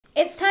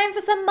It's time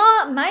for some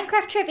more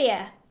Minecraft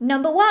trivia.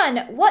 Number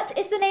 1, what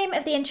is the name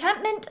of the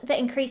enchantment that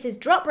increases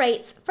drop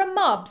rates from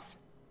mobs?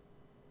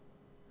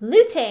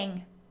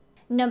 Looting.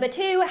 Number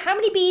 2, how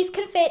many bees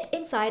can fit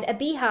inside a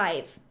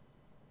beehive?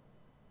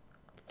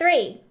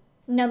 3.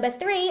 Number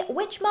 3,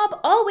 which mob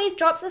always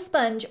drops a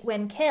sponge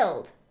when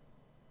killed?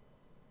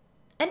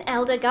 An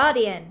Elder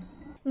Guardian.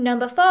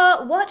 Number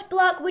 4, what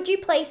block would you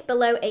place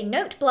below a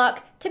note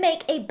block to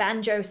make a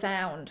banjo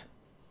sound?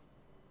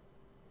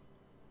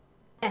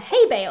 A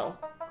hay bale.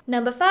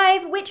 Number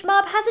 5, which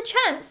mob has a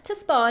chance to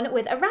spawn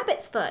with a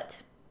rabbit's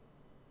foot?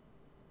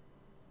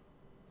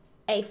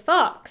 A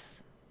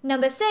fox.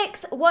 Number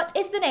 6, what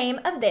is the name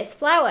of this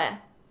flower?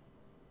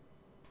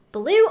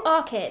 Blue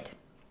orchid.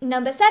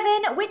 Number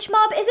 7, which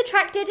mob is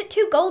attracted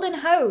to golden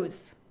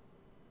hose?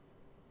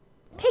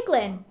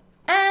 Piglin.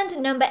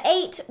 And number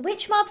 8,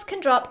 which mobs can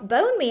drop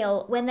bone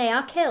meal when they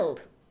are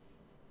killed?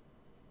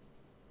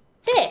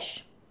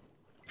 Fish.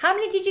 How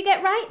many did you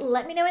get right?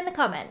 Let me know in the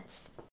comments.